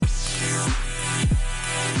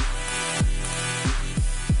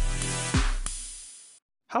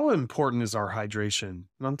How important is our hydration?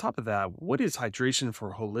 And on top of that, what is hydration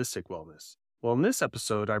for holistic wellness? Well, in this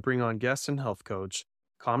episode, I bring on guest and health coach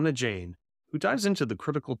Kamna Jain, who dives into the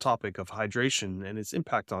critical topic of hydration and its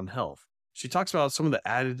impact on health. She talks about some of the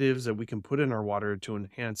additives that we can put in our water to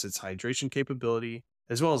enhance its hydration capability,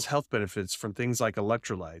 as well as health benefits from things like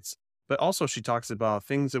electrolytes. But also, she talks about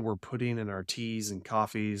things that we're putting in our teas and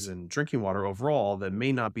coffees and drinking water overall that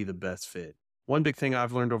may not be the best fit. One big thing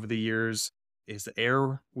I've learned over the years is the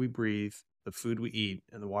air we breathe, the food we eat,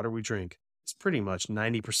 and the water we drink is pretty much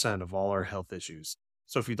 90% of all our health issues.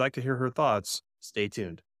 So if you'd like to hear her thoughts, stay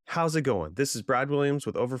tuned. How's it going? This is Brad Williams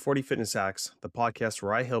with Over 40 Fitness Hacks, the podcast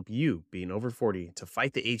where I help you, being over 40, to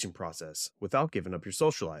fight the aging process without giving up your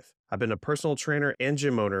social life. I've been a personal trainer and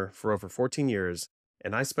gym owner for over 14 years,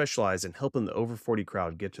 and I specialize in helping the over 40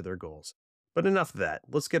 crowd get to their goals. But enough of that.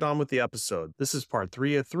 Let's get on with the episode. This is part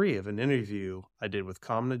 3 of 3 of an interview I did with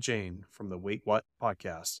Kamna Jain from the Wait What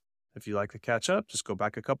podcast. If you'd like to catch up, just go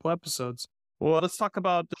back a couple episodes. Well, let's talk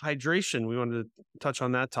about hydration. We wanted to touch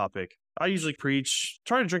on that topic. I usually preach,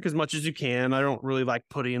 try to drink as much as you can. I don't really like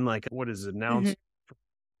putting an ounce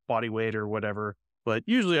body weight or whatever. But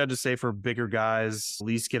usually I just say for bigger guys, at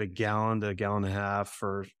least get a gallon to a gallon and a half.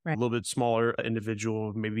 For a little bit smaller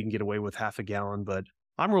individual, maybe you can get away with half a gallon. But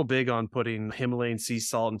I'm real big on putting Himalayan sea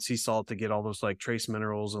salt to get all those like trace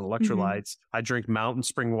minerals and electrolytes. I drink mountain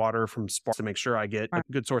spring water from Spark to make sure I get a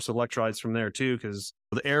good source of electrolytes from there too, because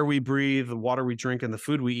the air we breathe, the water we drink, and the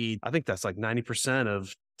food we eat, I think that's like 90%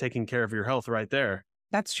 of taking care of your health right there.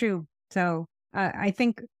 That's true. So I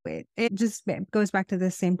think it just goes back to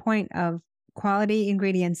the same point of quality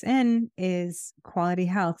ingredients in is quality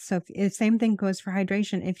health. So if same thing goes for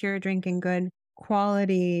hydration. If you're drinking good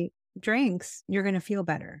quality drinks, you're going to feel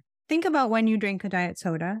better. Think about when you drink a diet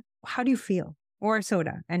soda. How do you feel? Or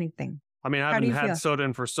soda, anything. I mean, I haven't had soda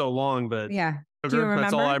in for so long, but yeah. Sugar,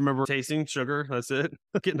 that's all I remember tasting. Sugar, that's it.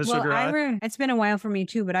 Getting the sugar high. It's been a while for me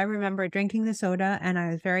too, but I remember drinking the soda and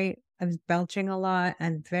I was belching a lot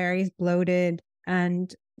and very bloated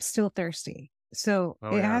and still thirsty. So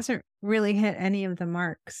hasn't really hit any of the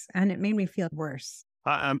marks and it made me feel worse.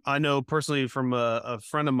 I know personally from a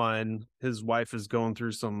friend of mine, his wife is going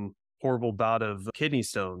through some horrible bout of kidney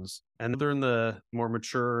stones, and they're in the more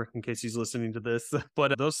mature, in case he's listening to this,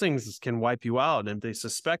 but those things can wipe you out. And they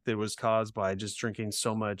suspect it was caused by just drinking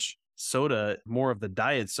so much soda, more of the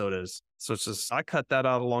diet sodas. So it's just, I cut that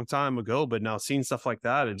out a long time ago, but now seeing stuff like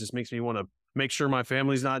that, it just makes me want to make sure my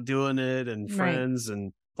family's not doing it and friends. Right.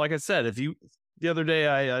 And like I said, the other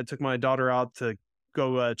day I took my daughter out to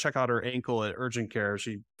go check out her ankle at urgent care.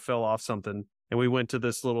 She fell off something. And we went to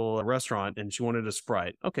this little restaurant and she wanted a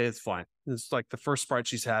Sprite. Okay, it's fine. It's like the first Sprite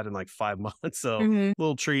she's had in like 5 months. So a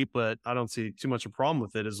little treat, but I don't see too much of a problem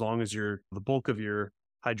with it as long as the bulk of your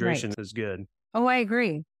hydration is good. Oh, I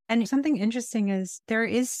agree. And something interesting is there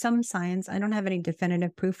is some science. I don't have any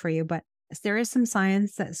definitive proof for you, but there is some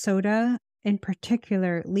science that soda in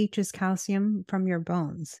particular leaches calcium from your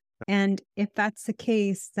bones. And if that's the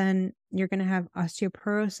case, then you're going to have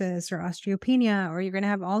osteoporosis or osteopenia, or you're going to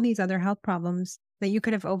have all these other health problems that you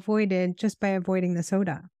could have avoided just by avoiding the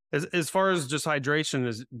soda. As far as just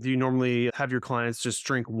hydration, do you normally have your clients just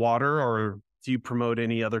drink water, or do you promote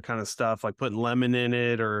any other kind of stuff like putting lemon in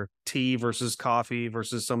it or tea versus coffee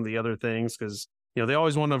versus some of the other things? Because, they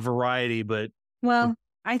always want a variety, but... Well,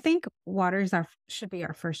 I think water should be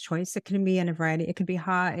our first choice. It can be in a variety. It could be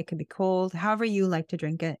hot. It could be cold, however you like to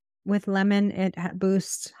drink it. With lemon, it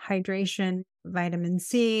boosts hydration, vitamin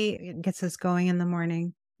C, it gets us going in the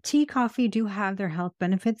morning. Tea, coffee do have their health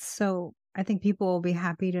benefits. So I think people will be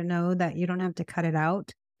happy to know that you don't have to cut it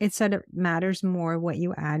out. It said it matters more what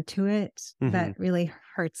you add to it that really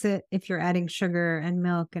hurts it. If you're adding sugar and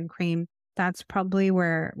milk and cream, that's probably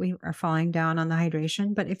where we are falling down on the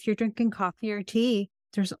hydration. But if you're drinking coffee or tea,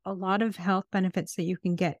 there's a lot of health benefits that you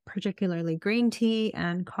can get, particularly green tea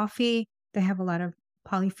and coffee. They have a lot of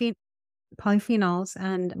polyphenols,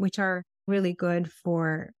 and which are really good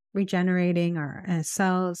for regenerating our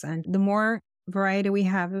cells. And the more variety we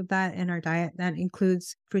have of that in our diet, that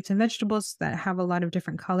includes fruits and vegetables that have a lot of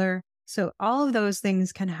different color. So all of those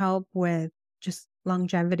things can help with just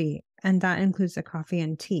longevity. And that includes the coffee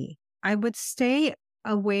and tea. I would stay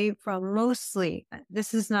away from mostly,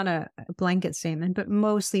 this is not a blanket statement, but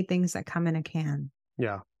mostly things that come in a can.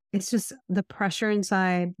 Yeah. It's just the pressure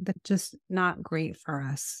inside that's just not great for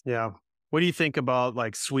us. Yeah. What do you think about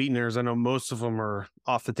like sweeteners? I know most of them are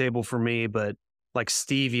off the table for me, but like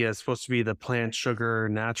stevia is supposed to be the plant sugar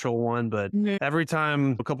natural one. But every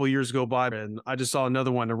time a couple of years go by, and I just saw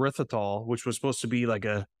another one, erythritol, which was supposed to be like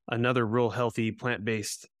another real healthy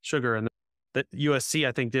plant-based sugar. And That USC,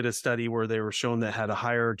 I think, did a study where they were shown that had a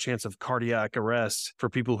higher chance of cardiac arrest for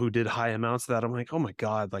people who did high amounts of that. I'm like, oh my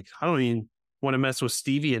God, like I don't even want to mess with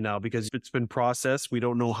stevia now because it's been processed. We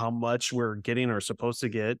don't know how much we're getting or supposed to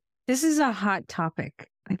get. This is a hot topic.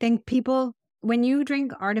 I think people, when you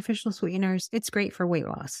drink artificial sweeteners, it's great for weight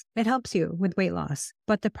loss. It helps you with weight loss.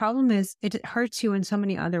 But the problem is it hurts you in so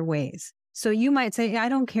many other ways. So you might say, I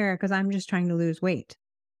don't care because I'm just trying to lose weight.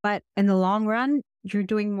 But in the long run, you're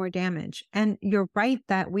doing more damage. And you're right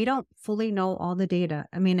that we don't fully know all the data.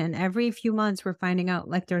 I mean, and every few months we're finding out,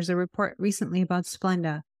 like there's a report recently about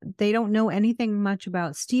Splenda. They don't know anything much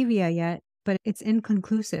about stevia yet, but it's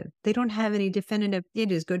inconclusive. They don't have any definitive,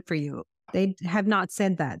 it is good for you. They have not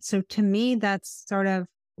said that. So to me, that's sort of,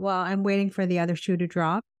 well, I'm waiting for the other shoe to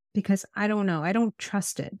drop because I don't know. I don't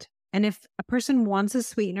trust it. And if a person wants a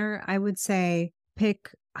sweetener, I would say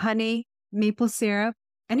pick honey, maple syrup,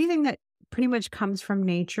 anything that pretty much comes from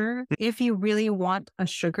nature. If you really want a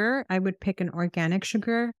sugar, I would pick an organic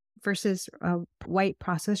sugar versus a white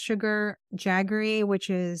processed sugar, jaggery, which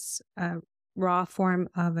is a raw form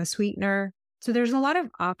of a sweetener. So there's a lot of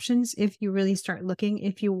options if you really start looking.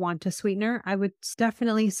 If you want a sweetener, I would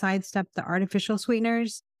definitely sidestep the artificial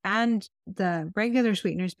sweeteners and the regular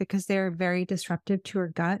sweeteners because they're very disruptive to your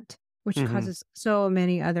gut, which causes so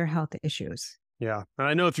many other health issues. Yeah. And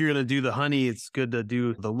I know if you're going to do the honey, it's good to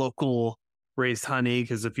do the local raised honey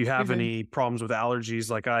because if you have any problems with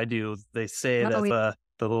allergies like I do, they say that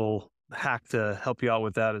the little hack to help you out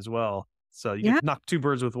with that as well. So you can knock two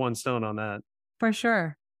birds with one stone on that. For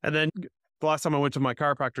sure. And then the last time I went to my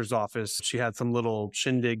chiropractor's office, she had some little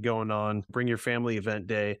shindig going on, bring your family event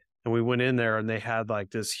day. And we went in there and they had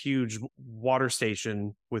like this huge water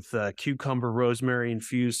station with cucumber, rosemary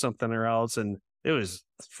infused something or else. And it was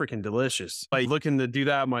freaking delicious. Like looking to do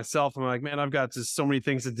that myself, I'm like, man, I've got just so many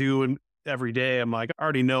things to do and every day. I'm like, I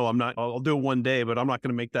already know I'll do it one day, but I'm not going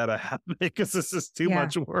to make that a habit because this is too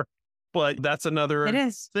much work. But that's another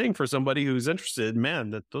thing for somebody who's interested.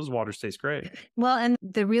 Man, that those waters taste great. Well, and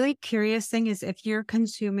the really curious thing is if you're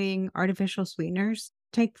consuming artificial sweeteners,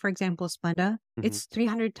 take, for example, Splenda, it's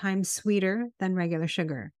 300 times sweeter than regular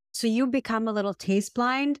sugar. So you become a little taste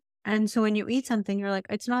blind. And so when you eat something, you're like,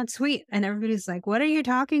 it's not sweet. And everybody's like, what are you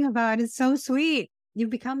talking about? It's so sweet. You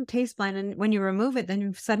become taste blind. And when you remove it, then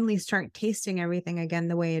you suddenly start tasting everything again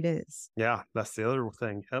the way it is. Yeah, that's the other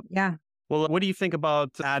thing. Yep. Yeah. Well, what do you think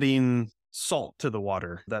about adding salt to the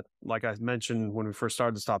water? That, like I mentioned when we first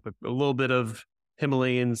started this topic, a little bit of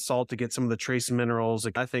Himalayan salt to get some of the trace minerals.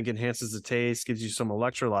 I think enhances the taste, gives you some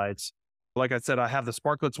electrolytes. Like I said, I have the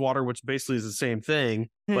Sparklets water, which basically is the same thing,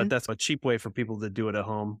 but that's a cheap way for people to do it at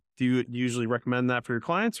home. Do you usually recommend that for your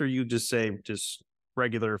clients or you just say just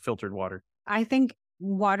regular filtered water? I think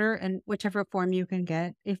water in whichever form you can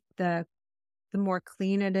get, if the more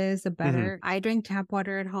clean it is, the better. I drink tap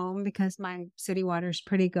water at home because my city water is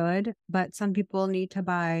pretty good, but some people need to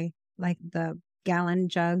buy like the gallon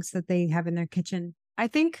jugs that they have in their kitchen. I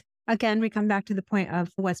think, again, we come back to the point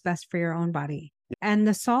of what's best for your own body. And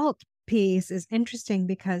the salt piece is interesting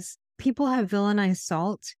because people have villainized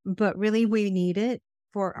salt, but really we need it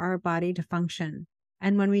for our body to function.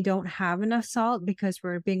 And when we don't have enough salt because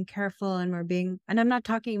we're being careful and and I'm not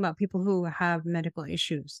talking about people who have medical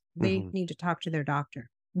issues. They need to talk to their doctor.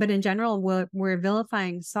 But in general, we're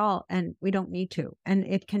vilifying salt and we don't need to. And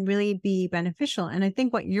it can really be beneficial. And I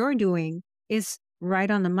think what you're doing is right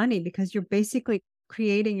on the money because you're basically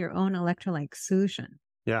creating your own electrolyte solution.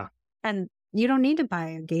 Yeah. And you don't need to buy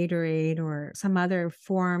a Gatorade or some other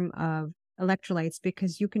form of electrolytes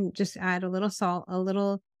because you can just add a little salt, a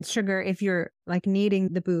little sugar if you're like needing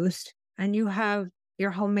the boost, and you have your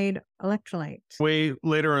homemade electrolyte. Way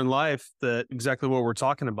later in life, that exactly what we're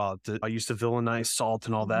talking about. I used to villainize salt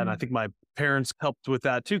and all that. And I think my parents helped with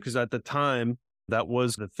that too, because at the time that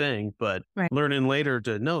was the thing. But learning later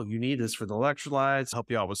to know you need this for the electrolytes, help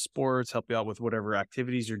you out with sports, help you out with whatever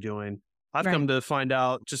activities you're doing. I've come to find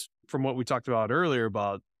out just from what we talked about earlier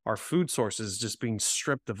about our food sources just being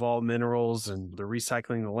stripped of all minerals and the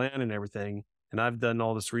recycling the land and everything. And I've done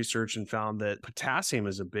all this research and found that potassium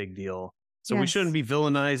is a big deal. So we shouldn't be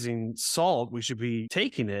villainizing salt. We should be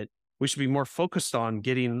taking it. We should be more focused on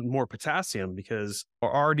getting more potassium because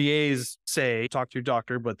our RDAs say, talk to your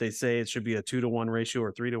doctor, but they say it should be a 2-to-1 ratio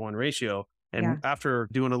or 3-to-1 ratio. And after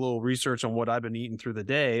doing a little research on what I've been eating through the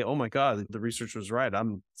day, oh my God, the research was right.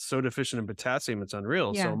 I'm so deficient in potassium, it's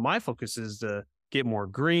unreal. So my focus is to get more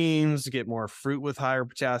greens, get more fruit with higher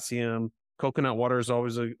potassium. Coconut water is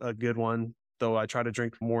always a good one, though I try to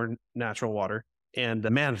drink more natural water. And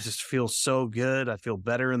man, it just feels so good. I feel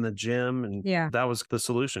better in the gym. And that was the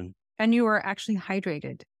solution. And you were actually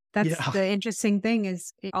hydrated. That's Yeah. the interesting thing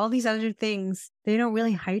is all these other things, they don't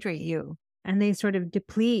really hydrate you and they sort of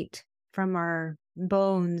deplete from our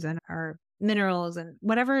bones and our minerals and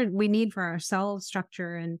whatever we need for our cell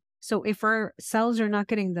structure. And so if our cells are not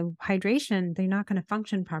getting the hydration, they're not going to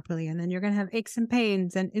function properly. And then you're going to have aches and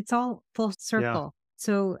pains and it's all full Yeah. circle.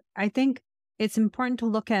 So I think it's important to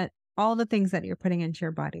look at all the things that you're putting into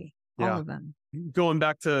your body, all Yeah. of them. Going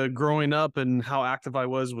back to growing up and how active I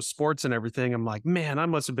was with sports and everything, I'm like, man, I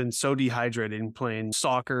must have been so dehydrated playing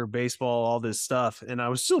soccer, baseball, all this stuff. And I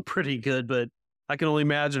was still pretty good, but I can only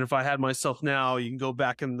imagine if I had myself now, you can go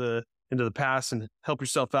back into the past and help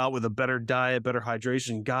yourself out with a better diet, better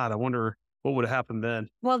hydration. God, I wonder what would have happened then.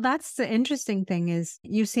 Well, that's the interesting thing is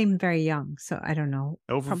you seem very young. So I don't know,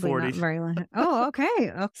 Over probably not 40. very long. Oh,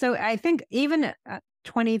 okay. So I think even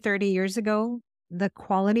 20, 30 years ago, the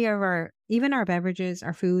quality of even our beverages,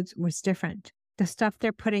 our foods was different. The stuff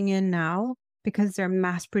they're putting in now, because they're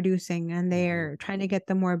mass producing and Mhm. they're trying to get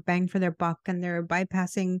the more bang for their buck and they're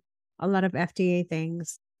bypassing a lot of FDA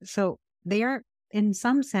things. So they are, in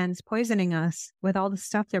some sense, poisoning us with all the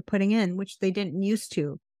stuff they're putting in, which they didn't used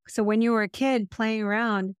to. So when you were a kid playing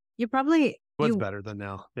around, What's better than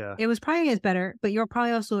now? Yeah. it was probably is better, but you're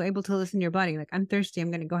probably also able to listen to your body. Like, I'm thirsty,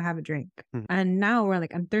 I'm gonna go have a drink. Hmm. And now we're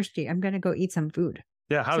like, I'm thirsty, I'm gonna go eat some food.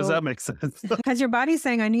 Yeah. How does So that make sense? because your body's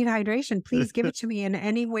saying, I need hydration, please give it to me in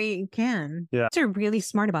any way you can. Yeah. They're really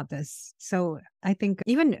smart about this. So I think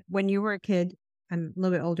even when you were a kid, I'm a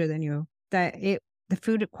little bit older than you, the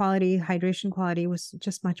food quality, hydration quality was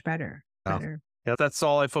just much better. Wow. Better. Yeah, that's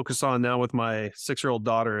all I focus on now with my 6-year-old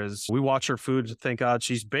daughter is we watch her food. Thank God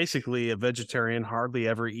she's basically a vegetarian, hardly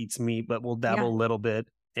ever eats meat, but will dabble Yeah. a little bit.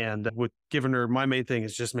 And with giving her, my main thing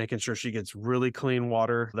is just making sure she gets really clean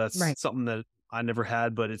water. That's Right. something that I never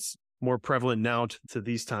had, but it's more prevalent now to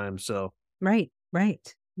these times. So Right.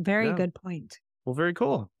 Right. Very yeah, good point. well, very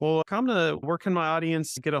cool. Well, Kamna, where can my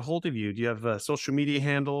audience get a hold of you? Do you have social media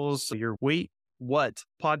handles, your Wait What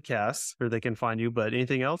podcast, where they can find you, but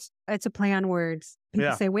anything else? It's a play on words. People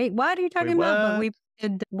Yeah. say, wait, what are you Wait, talking about? But what? we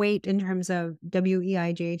did weight in terms of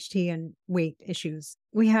WEIGHT and weight issues.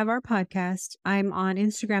 We have our podcast. I'm on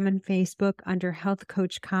Instagram and Facebook under Health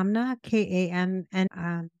Coach Kamna,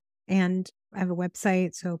 KAMN. And I have a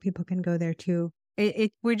website so people can go there too.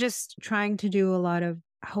 We're just trying to do a lot of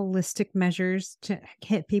holistic measures to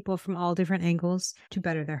hit people from all different angles to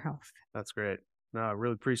better their health. That's great. No, I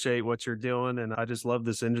really appreciate what you're doing. And I just love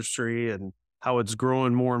this industry and how it's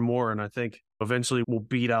growing more and more. And I think eventually we'll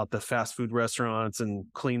beat out the fast food restaurants and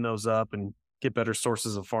clean those up and get better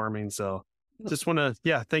sources of farming. So just want to,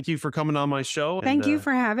 yeah, thank you for coming on my show. Thank you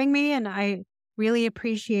for having me. And I really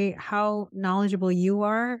appreciate how knowledgeable you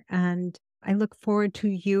are. And I look forward to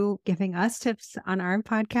you giving us tips on our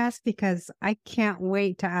podcast because I can't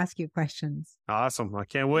wait to ask you questions. Awesome. I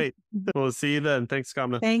can't wait. We'll see you then. Thanks,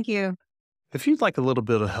 Kamna. Thank you. If you'd like a little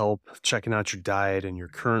bit of help checking out your diet and your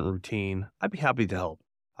current routine, I'd be happy to help.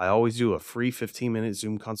 I always do a free 15-minute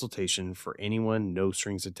Zoom consultation for anyone, no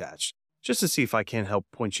strings attached, just to see if I can help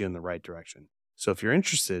point you in the right direction. So if you're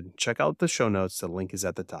interested, check out the show notes. The link is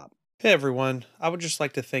at the top. Hey everyone, I would just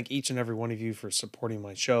like to thank each and every one of you for supporting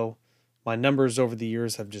my show. My numbers over the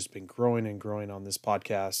years have just been growing and growing on this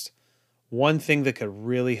podcast. One thing that could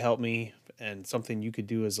really help me and something you could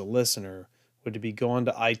do as a listener would be go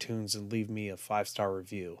onto iTunes and leave me a 5-star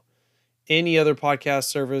review. Any other podcast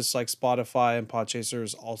service like Spotify and Podchaser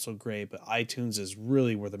is also great, but iTunes is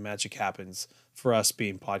really where the magic happens for us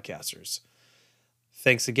being podcasters.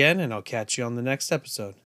 Thanks again, and I'll catch you on the next episode.